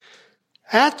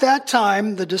At that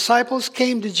time, the disciples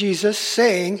came to Jesus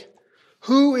saying,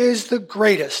 "Who is the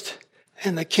greatest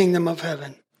in the kingdom of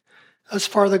heaven?" That's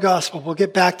part of the gospel. We'll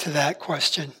get back to that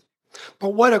question. But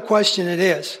what a question it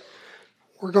is.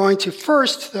 We're going to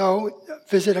first, though,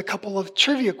 visit a couple of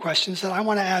trivia questions that I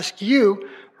want to ask you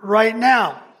right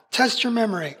now. Test your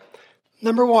memory.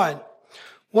 Number one,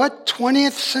 what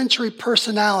 20th century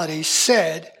personality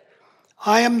said,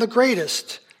 "I am the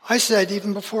greatest"? I said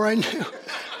even before I knew.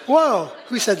 Whoa,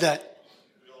 who said that?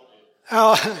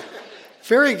 Oh,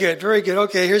 very good, very good.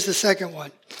 Okay, here's the second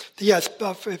one. Yes,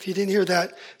 if you didn't hear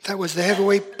that, that was the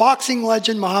heavyweight boxing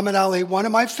legend Muhammad Ali, one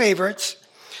of my favorites.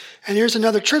 And here's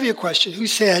another trivia question. Who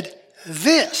said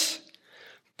this?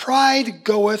 "Pride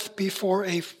goeth before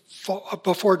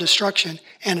destruction,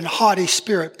 and an haughty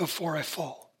spirit before a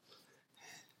fall."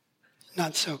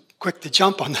 Not so quick to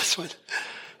jump on this one.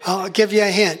 I'll give you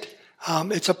a hint.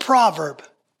 It's a proverb.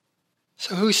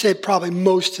 So who said probably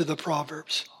most of the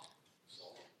proverbs?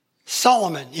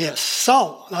 Solomon, yes.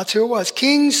 Solomon, that's who it was.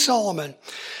 King Solomon.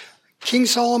 King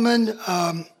Solomon,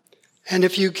 and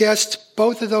if you guessed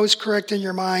both of those correct in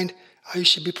your mind, you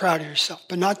should be proud of yourself.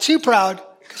 But not too proud,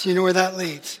 because you know where that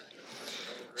leads.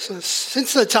 So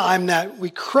since the time that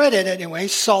we credit, anyway,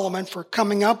 Solomon for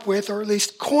coming up with, or at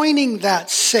least coining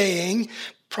that saying,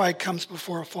 "Pride comes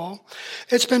before a fall,"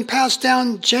 it's been passed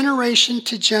down generation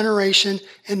to generation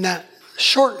in that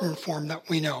shortened form that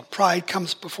we know. Pride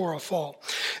comes before a fall.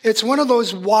 It's one of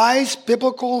those wise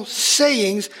biblical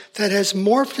sayings that has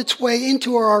morphed its way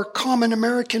into our common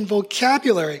American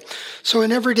vocabulary. So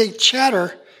in everyday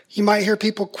chatter, you might hear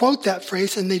people quote that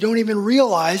phrase and they don't even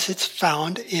realize it's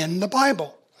found in the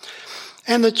Bible.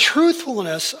 And the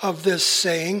truthfulness of this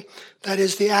saying, that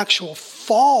is the actual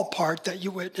fall part that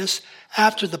you witness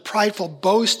after the prideful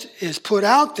boast is put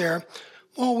out there,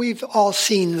 well, we've all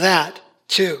seen that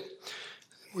too.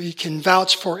 We can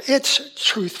vouch for its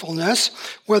truthfulness,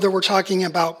 whether we're talking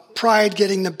about pride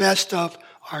getting the best of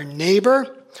our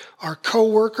neighbor, our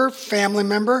coworker, family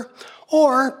member,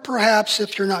 or perhaps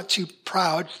if you're not too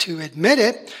proud to admit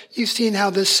it, you've seen how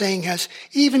this saying has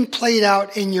even played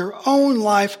out in your own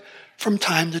life from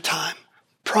time to time.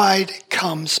 Pride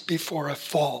comes before a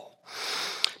fall.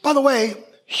 By the way,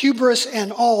 hubris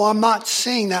and all, I'm not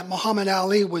saying that Muhammad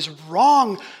Ali was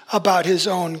wrong about his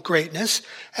own greatness.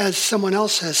 As someone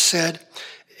else has said,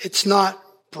 it's not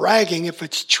bragging if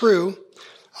it's true.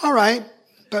 All right,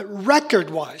 but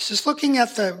record-wise, just looking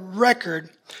at the record,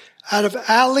 out of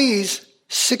Ali's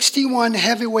 61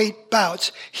 heavyweight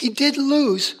bouts, he did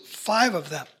lose 5 of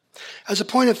them. As a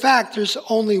point of fact, there's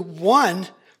only one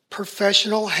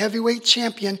professional heavyweight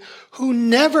champion who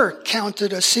never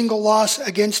counted a single loss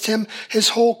against him his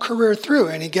whole career through.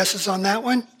 Any guesses on that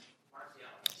one?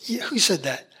 Yeah, who said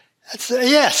that?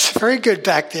 Yes, very good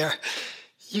back there.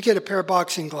 You get a pair of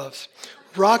boxing gloves.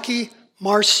 Rocky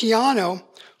Marciano,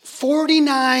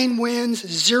 49 wins,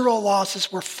 0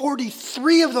 losses, where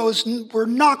 43 of those were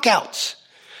knockouts.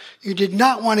 You did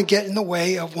not want to get in the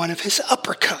way of one of his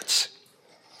uppercuts.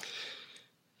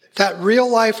 That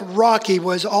real-life Rocky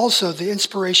was also the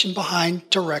inspiration behind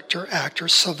director-actor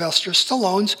Sylvester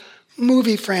Stallone's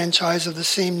movie franchise of the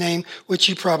same name, which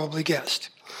you probably guessed.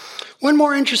 One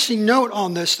more interesting note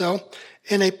on this, though.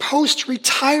 In a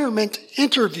post-retirement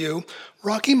interview,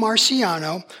 Rocky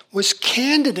Marciano was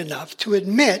candid enough to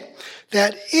admit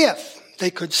that if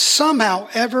they could somehow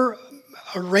ever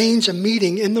arrange a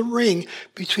meeting in the ring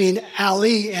between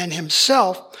Ali and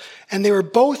himself, and they were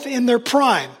both in their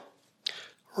prime,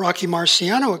 Rocky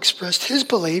Marciano expressed his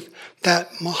belief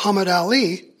that Muhammad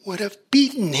Ali would have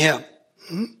beaten him.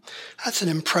 That's an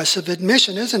impressive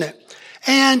admission, isn't it?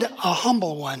 And a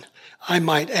humble one, I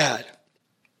might add.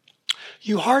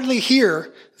 You hardly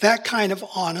hear that kind of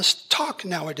honest talk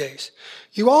nowadays.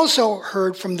 You also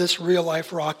heard from this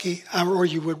real-life Rocky, or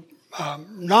you would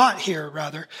not hear,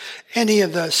 rather, any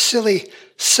of the silly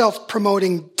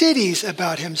self-promoting ditties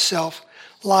about himself,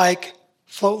 like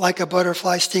float like a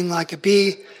butterfly, sting like a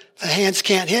bee, the hands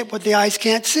can't hit what the eyes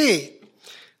can't see.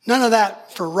 None of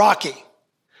that for Rocky.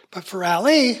 But for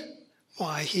Ali,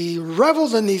 why, he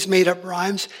reveled in these made-up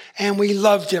rhymes, and we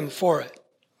loved him for it.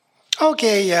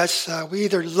 Okay, yes, we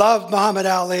either love Muhammad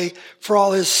Ali for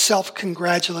all his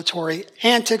self-congratulatory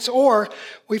antics, or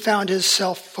we found his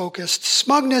self-focused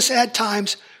smugness at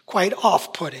times quite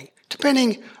off-putting,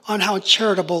 depending on how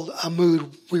charitable a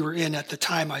mood we were in at the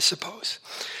time, I suppose.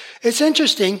 It's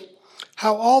interesting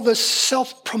how all this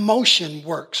self-promotion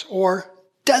works, or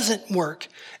doesn't work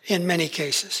in many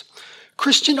cases.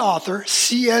 Christian author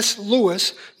C.S.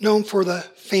 Lewis, known for the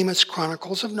famous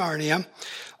Chronicles of Narnia,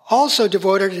 also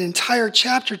devoted an entire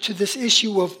chapter to this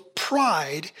issue of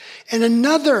pride in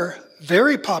another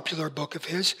very popular book of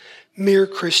his, Mere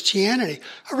Christianity,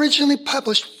 originally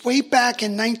published way back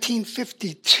in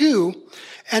 1952,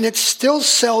 and it still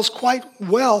sells quite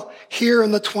well here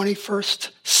in the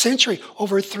 21st century.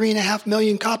 Over 3.5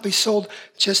 million copies sold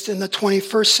just in the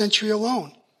 21st century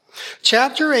alone.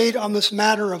 Chapter 8 on this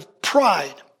matter of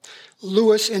pride,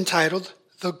 Lewis entitled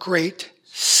The Great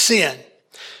Sin.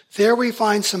 There we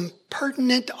find some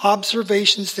pertinent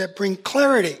observations that bring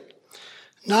clarity,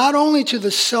 not only to the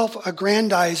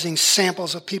self-aggrandizing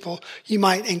samples of people you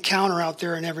might encounter out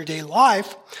there in everyday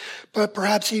life, but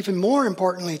perhaps even more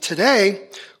importantly today,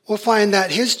 we'll find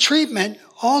that his treatment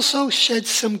also sheds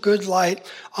some good light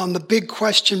on the big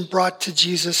question brought to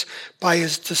Jesus by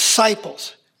his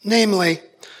disciples, namely,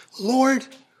 Lord,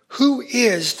 who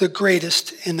is the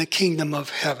greatest in the kingdom of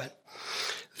heaven?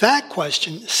 That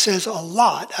question says a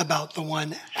lot about the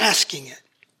one asking it.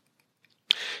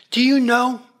 Do you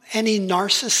know any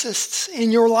narcissists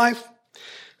in your life?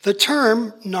 The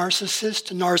term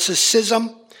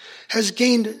narcissism, has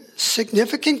gained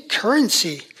significant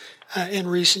currency in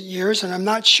recent years, and I'm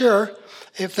not sure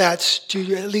if that's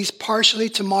due at least partially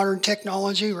to modern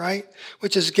technology, right?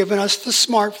 Which has given us the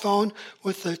smartphone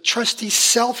with the trusty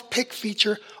self-pick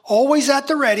feature always at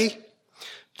the ready.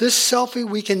 This selfie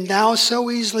we can now so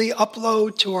easily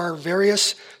upload to our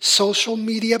various social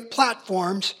media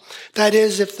platforms. That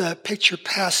is, if the picture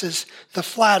passes the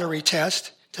flattery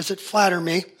test. Does it flatter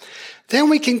me? Then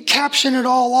we can caption it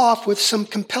all off with some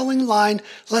compelling line,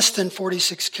 less than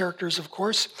 46 characters, of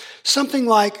course. Something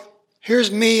like,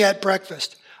 here's me at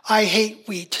breakfast. I hate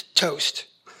wheat toast.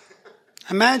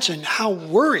 Imagine how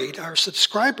worried our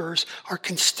subscribers, our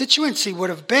constituency would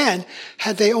have been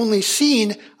had they only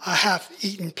seen a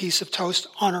half-eaten piece of toast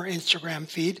on our Instagram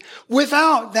feed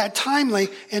without that timely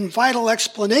and vital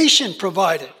explanation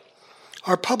provided.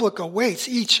 Our public awaits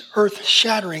each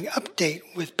earth-shattering update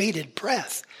with bated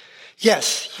breath.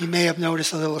 Yes, you may have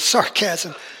noticed a little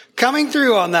sarcasm coming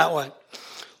through on that one.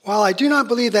 While I do not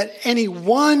believe that any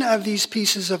one of these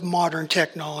pieces of modern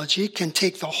technology can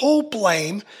take the whole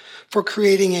blame for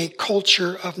creating a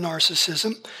culture of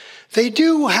narcissism, they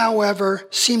do, however,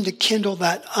 seem to kindle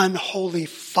that unholy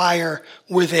fire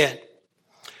within.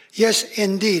 Yes,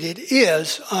 indeed, it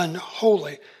is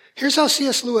unholy. Here's how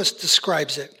C.S. Lewis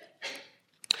describes it.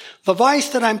 The vice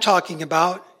that I'm talking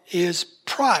about is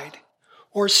pride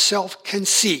or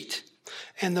self-conceit,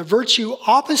 and the virtue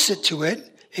opposite to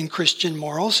it in Christian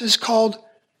morals is called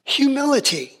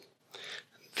humility.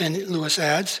 Then Lewis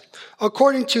adds,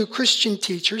 according to Christian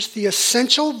teachers, the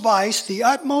essential vice, the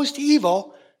utmost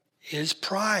evil, is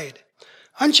pride.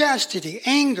 Unchastity,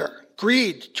 anger,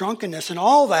 greed, drunkenness, and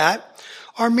all that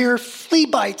are mere flea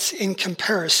bites in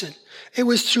comparison. It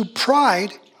was through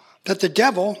pride that the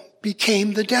devil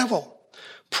became the devil.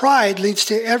 Pride leads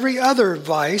to every other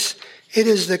vice. It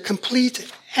is the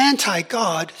complete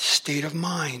anti-God state of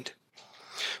mind.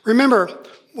 Remember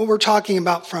what we're talking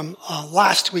about from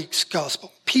last week's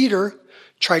gospel. Peter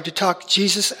tried to talk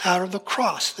Jesus out of the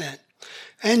cross then.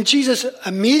 And Jesus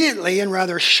immediately and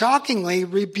rather shockingly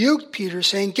rebuked Peter,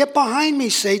 saying, "Get behind me,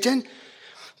 Satan,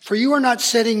 for you are not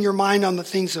setting your mind on the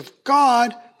things of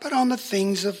God, but on the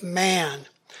things of man."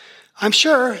 I'm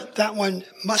sure that one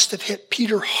must have hit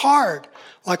Peter hard,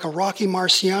 like a Rocky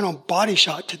Marciano body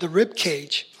shot to the rib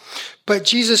cage. But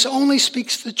Jesus only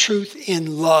speaks the truth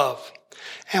in love.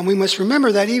 And we must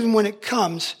remember that even when it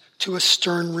comes to a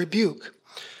stern rebuke.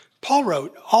 Paul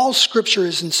wrote, all scripture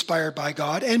is inspired by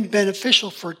God and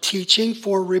beneficial for teaching,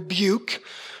 for rebuke,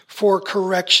 for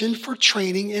correction, for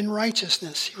training in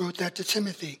righteousness. He wrote that to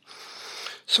Timothy.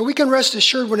 So we can rest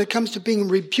assured when it comes to being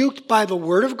rebuked by the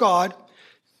word of God,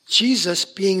 Jesus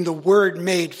being the word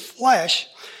made flesh,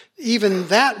 even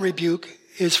that rebuke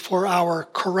is for our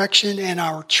correction and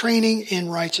our training in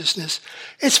righteousness.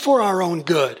 It's for our own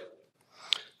good.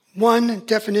 One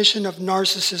definition of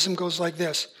narcissism goes like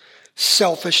this: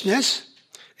 selfishness,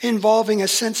 involving a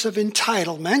sense of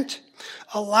entitlement,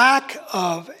 a lack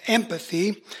of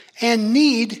empathy, and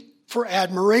need for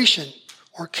admiration,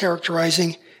 or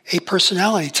characterizing a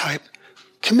personality type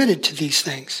committed to these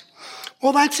things.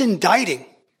 Well, that's indicting,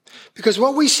 because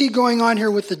what we see going on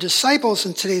here with the disciples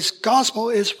in today's gospel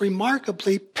is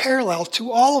remarkably parallel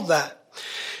to all of that.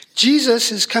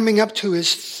 Jesus is coming up to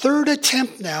his third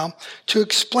attempt now to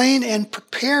explain and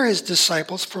prepare his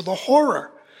disciples for the horror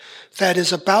that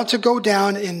is about to go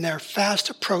down in their fast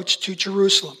approach to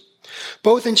Jerusalem.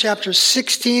 Both in chapter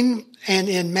 16 and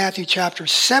in Matthew chapter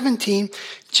 17,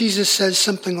 Jesus says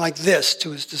something like this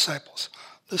to his disciples: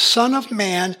 the Son of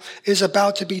Man is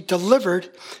about to be delivered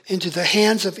into the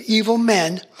hands of evil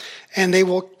men, and they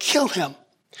will kill him,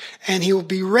 and he will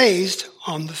be raised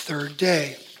on the third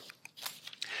day.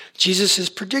 Jesus is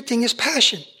predicting his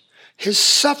passion, his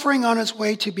suffering on his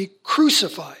way to be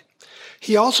crucified.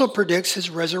 He also predicts his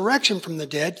resurrection from the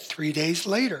dead 3 days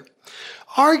later.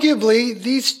 Arguably,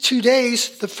 these 2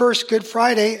 days, the first Good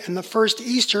Friday and the first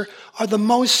Easter, are the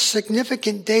most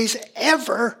significant days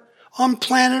ever on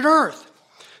planet Earth.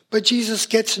 But Jesus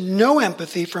gets no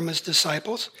empathy from his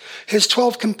disciples, his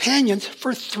 12 companions,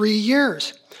 for 3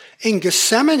 years. In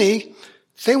Gethsemane,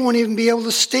 they won't even be able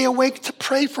to stay awake to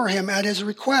pray for him at his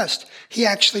request. He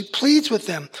actually pleads with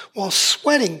them while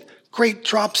sweating great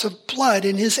drops of blood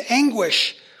in his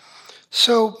anguish.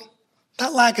 So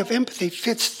that lack of empathy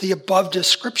fits the above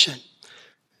description.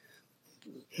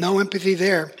 No empathy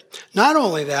there. Not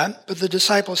only that, but the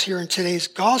disciples here in today's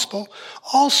gospel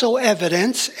also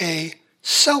evidence a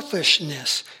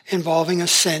selfishness involving a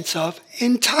sense of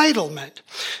entitlement.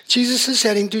 Jesus is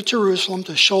heading to Jerusalem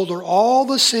to shoulder all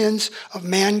the sins of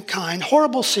mankind,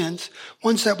 horrible sins,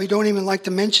 ones that we don't even like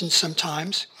to mention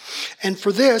sometimes. And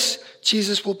for this,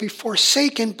 Jesus will be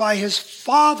forsaken by his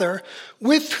Father,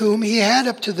 with whom he had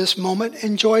up to this moment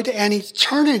enjoyed an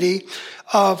eternity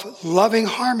of loving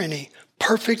harmony,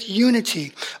 perfect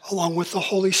unity, along with the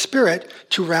Holy Spirit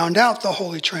to round out the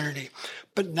Holy Trinity.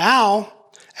 But now,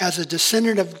 as a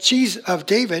descendant of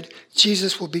David,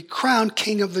 Jesus will be crowned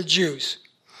King of the Jews.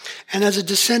 And as a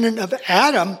descendant of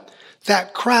Adam,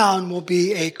 that crown will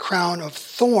be a crown of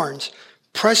thorns,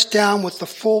 pressed down with the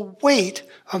full weight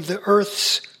of the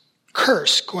earth's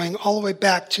curse, going all the way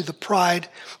back to the pride,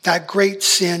 that great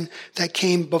sin that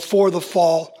came before the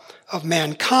fall of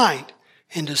mankind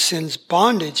into sin's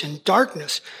bondage and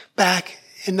darkness back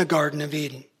in the Garden of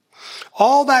Eden.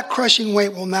 All that crushing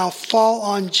weight will now fall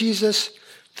on Jesus,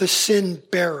 the sin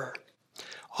bearer.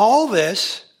 All of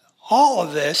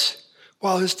this,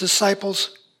 while his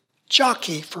disciples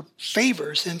jockey for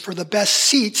favors and for the best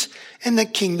seats in the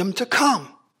kingdom to come.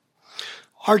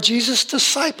 Are Jesus'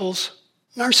 disciples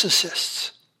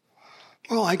narcissists?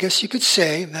 Well, I guess you could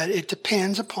say that it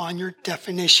depends upon your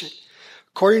definition.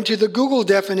 According to the Google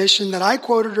definition that I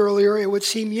quoted earlier, it would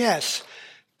seem yes,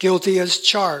 guilty as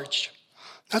charged.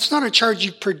 That's not a charge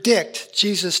you'd predict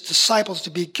Jesus' disciples to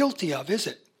be guilty of, is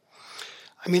it?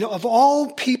 I mean, of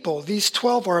all people, these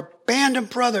 12 are a band of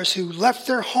brothers who left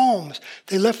their homes.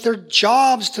 They left their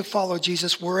jobs to follow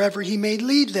Jesus wherever he may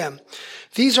lead them.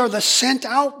 These are the sent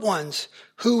out ones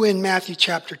who in Matthew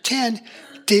chapter 10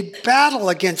 did battle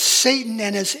against Satan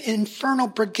and his infernal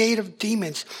brigade of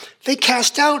demons. They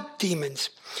cast out demons.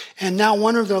 And now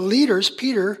one of their leaders,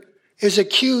 Peter, is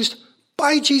accused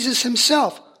by Jesus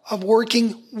himself of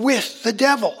working with the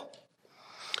devil.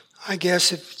 I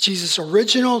guess if Jesus'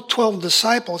 original 12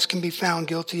 disciples can be found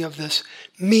guilty of this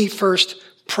me first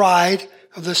pride,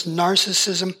 of this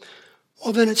narcissism,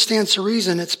 well, then it stands to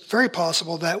reason it's very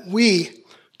possible that we,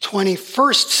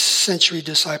 21st century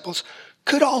disciples,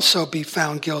 could also be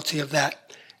found guilty of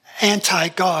that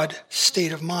anti-God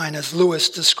state of mind, as Lewis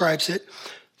describes it,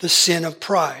 the sin of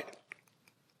pride.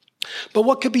 But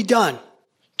what could be done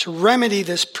to remedy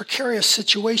this precarious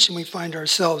situation we find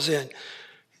ourselves in?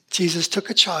 Jesus took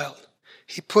a child.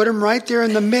 He put him right there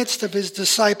in the midst of his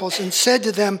disciples and said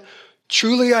to them,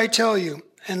 "Truly I tell you,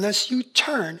 unless you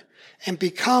turn and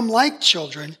become like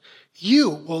children, you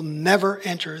will never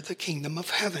enter the kingdom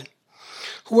of heaven.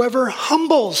 Whoever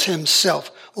humbles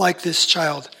himself like this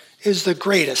child is the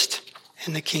greatest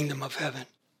in the kingdom of heaven."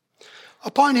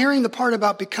 Upon hearing the part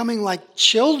about becoming like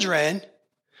children,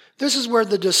 this is where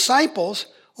the disciples,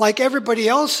 like everybody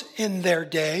else in their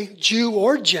day, Jew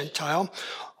or Gentile,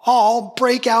 all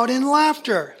break out in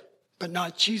laughter, but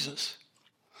not Jesus.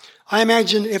 I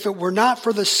imagine if it were not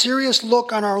for the serious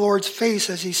look on our Lord's face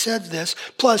as he said this,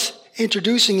 plus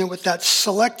introducing it with that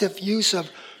selective use of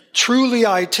 "truly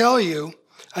I tell you,"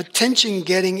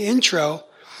 attention-getting intro,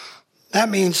 that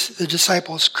means the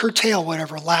disciples curtail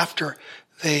whatever laughter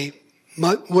they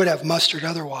would have mustered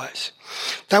otherwise.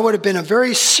 That would have been a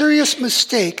very serious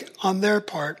mistake on their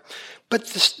part. But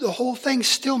the whole thing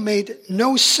still made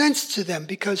no sense to them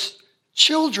because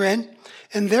children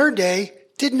in their day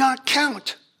did not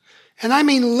count. And I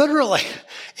mean literally.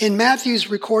 In Matthew's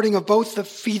recording of both the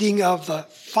feeding of the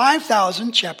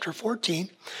 5,000, chapter 14,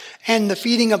 and the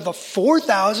feeding of the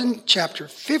 4,000, chapter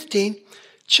 15,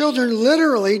 children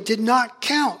literally did not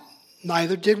count.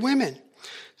 Neither did women.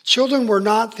 Children were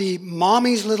not the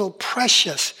mommy's little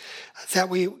precious that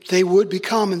they would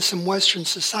become in some Western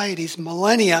societies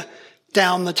millennia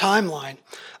down the timeline.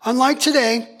 Unlike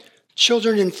today,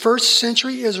 children in first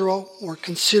century Israel were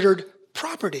considered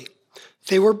property.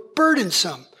 They were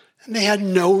burdensome, and they had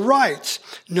no rights,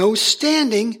 no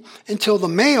standing until the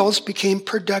males became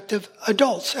productive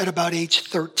adults at about age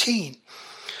 13.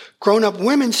 Grown-up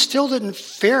women still didn't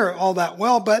fare all that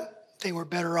well, but they were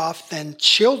better off than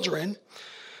children.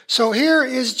 So here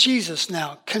is Jesus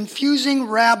now, confusing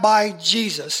Rabbi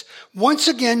Jesus, once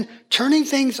again turning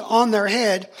things on their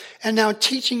head and now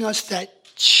teaching us that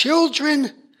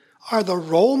children are the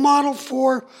role model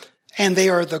for and they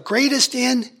are the greatest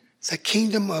in the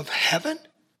kingdom of heaven.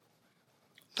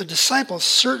 The disciples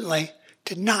certainly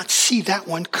did not see that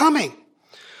one coming.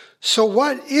 So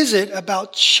what is it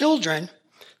about children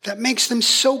that makes them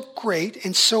so great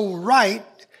and so right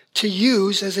to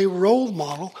use as a role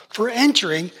model for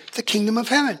entering the kingdom of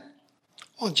heaven?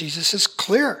 Well, Jesus is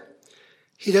clear.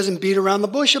 He doesn't beat around the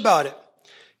bush about it.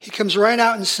 He comes right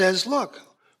out and says, look,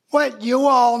 what you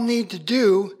all need to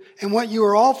do and what you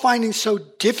are all finding so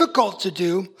difficult to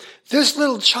do, this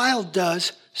little child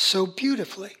does so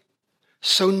beautifully,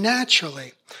 so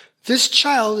naturally. This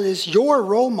child is your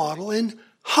role model in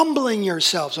humbling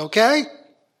yourselves, okay?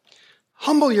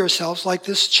 Humble yourselves like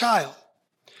this child.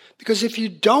 Because if you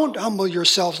don't humble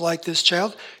yourselves like this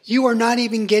child, you are not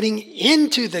even getting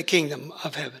into the kingdom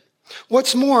of heaven.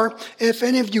 What's more, if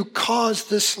any of you cause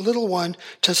this little one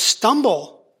to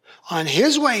stumble on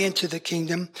his way into the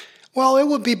kingdom, well, it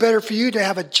would be better for you to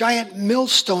have a giant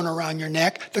millstone around your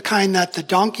neck, the kind that the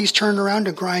donkeys turn around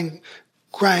to grind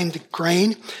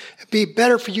grain. It'd be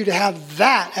better for you to have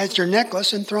that as your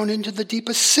necklace and thrown into the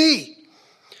deepest sea.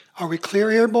 Are we clear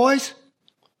here, boys?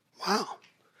 Wow.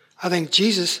 I think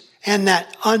Jesus and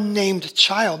that unnamed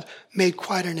child made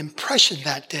quite an impression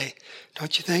that day,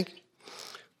 don't you think?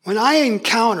 When I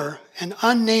encounter an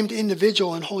unnamed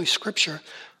individual in Holy Scripture,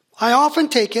 I often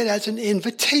take it as an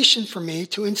invitation for me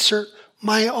to insert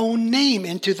my own name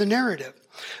into the narrative,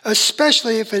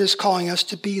 especially if it is calling us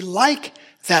to be like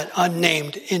that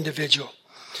unnamed individual.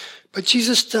 But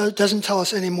Jesus doesn't tell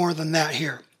us any more than that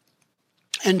here.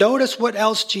 And notice what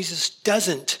else Jesus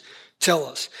doesn't tell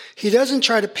us. He doesn't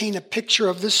try to paint a picture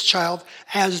of this child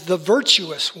as the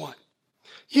virtuous one.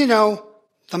 You know,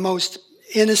 the most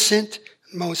innocent,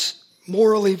 most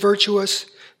morally virtuous.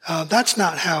 That's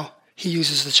not how he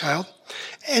uses the child.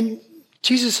 And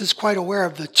Jesus is quite aware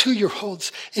of the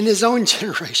 2-year-olds in his own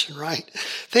generation, right?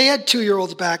 They had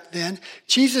 2-year-olds back then.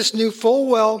 Jesus knew full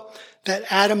well that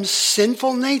Adam's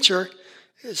sinful nature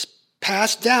is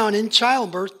passed down in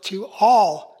childbirth to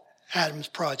all Adam's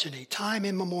progeny, time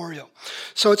immemorial.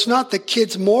 So it's not the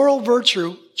kid's moral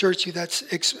virtue that's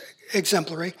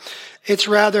exemplary. It's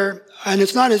rather, and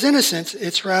it's not his innocence,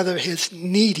 it's rather his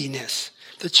neediness.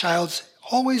 The child's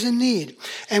always in need.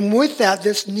 And with that,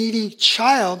 this needy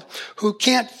child who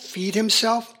can't feed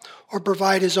himself or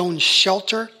provide his own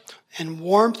shelter and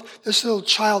warmth, this little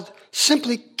child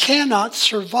simply cannot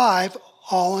survive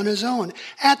all on his own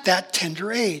at that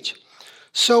tender age.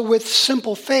 So with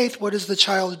simple faith, what does the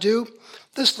child do?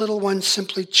 This little one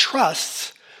simply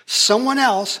trusts someone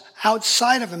else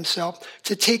outside of himself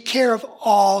to take care of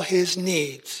all his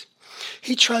needs.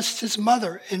 He trusts his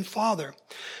mother and father.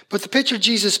 But the picture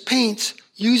Jesus paints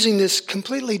using this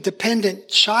completely dependent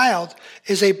child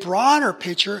is a broader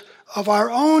picture of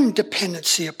our own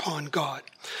dependency upon God.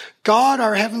 God,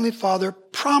 our Heavenly Father,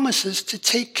 promises to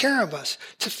take care of us,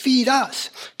 to feed us,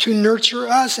 to nurture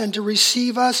us, and to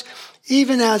receive us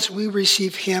even as we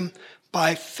receive him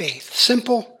by faith.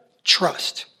 Simple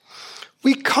trust.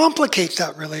 We complicate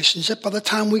that relationship by the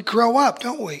time we grow up,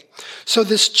 don't we? So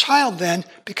this child then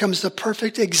becomes the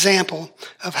perfect example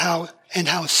of how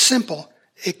simple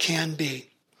it can be.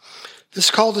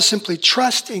 This call to simply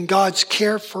trust in God's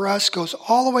care for us goes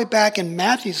all the way back in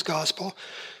Matthew's gospel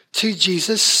to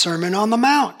Jesus' Sermon on the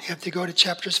Mount. You have to go to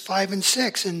chapters 5 and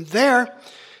 6. And there,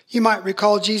 you might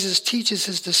recall Jesus teaches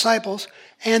his disciples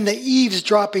and the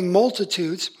eavesdropping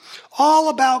multitudes all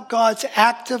about God's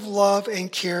active love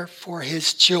and care for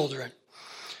his children.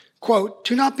 Quote,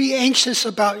 "Do not be anxious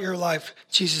about your life,"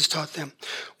 Jesus taught them,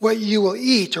 "what you will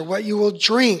eat or what you will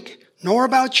drink, nor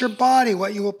about your body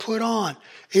what you will put on.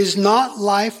 Is not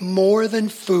life more than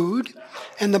food,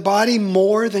 and the body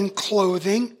more than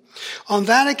clothing?" On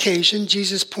that occasion,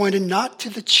 Jesus pointed not to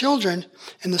the children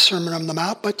in the Sermon on the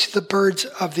Mount, but to the birds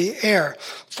of the air,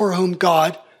 for whom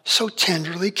God so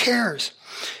tenderly cares.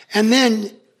 And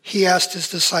then he asked his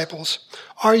disciples,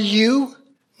 "Are you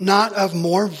not of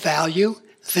more value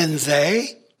than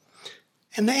they?"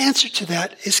 And the answer to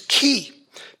that is key,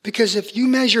 because if you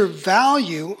measure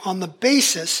value on the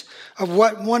basis of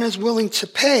what one is willing to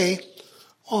pay,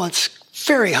 well, it's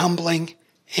very humbling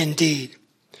indeed.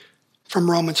 From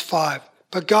Romans 5,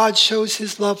 "But God shows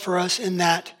his love for us in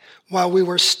that while we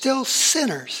were still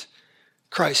sinners,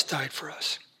 Christ died for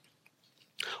us."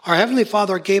 Our Heavenly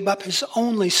Father gave up his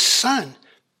only Son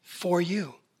for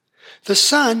you. The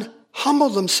Son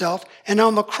humbled himself, and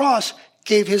on the cross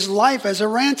gave his life as a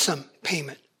ransom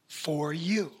payment for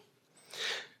you.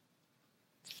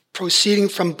 Proceeding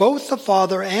from both the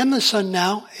Father and the Son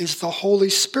now is the Holy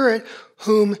Spirit,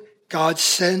 whom God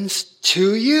sends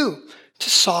to you to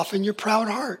soften your proud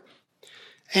heart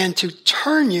and to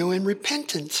turn you in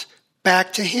repentance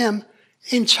back to him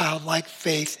in childlike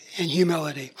faith and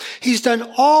humility. He's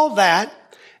done all that,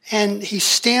 and he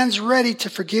stands ready to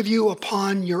forgive you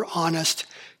upon your honest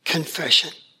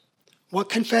confession. What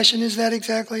confession is that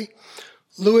exactly?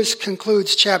 Lewis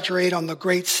concludes chapter 8 on the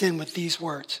great sin with these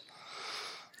words.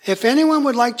 If anyone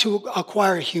would like to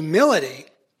acquire humility,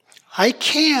 I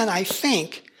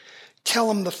think, tell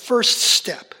him the first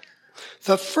step.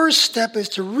 The first step is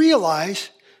to realize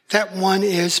that one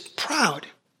is proud.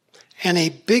 And a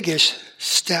biggish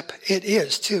step it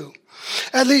is, too.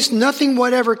 At least nothing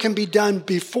whatever can be done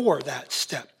before that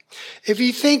step. If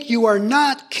you think you are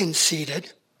not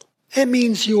conceited, it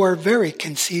means you are very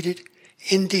conceited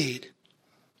indeed.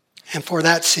 And for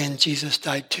that sin, Jesus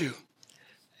died too.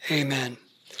 Amen.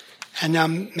 And now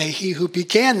may he who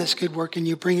began this good work in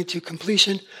you bring it to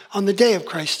completion on the day of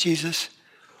Christ Jesus.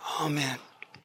 Amen.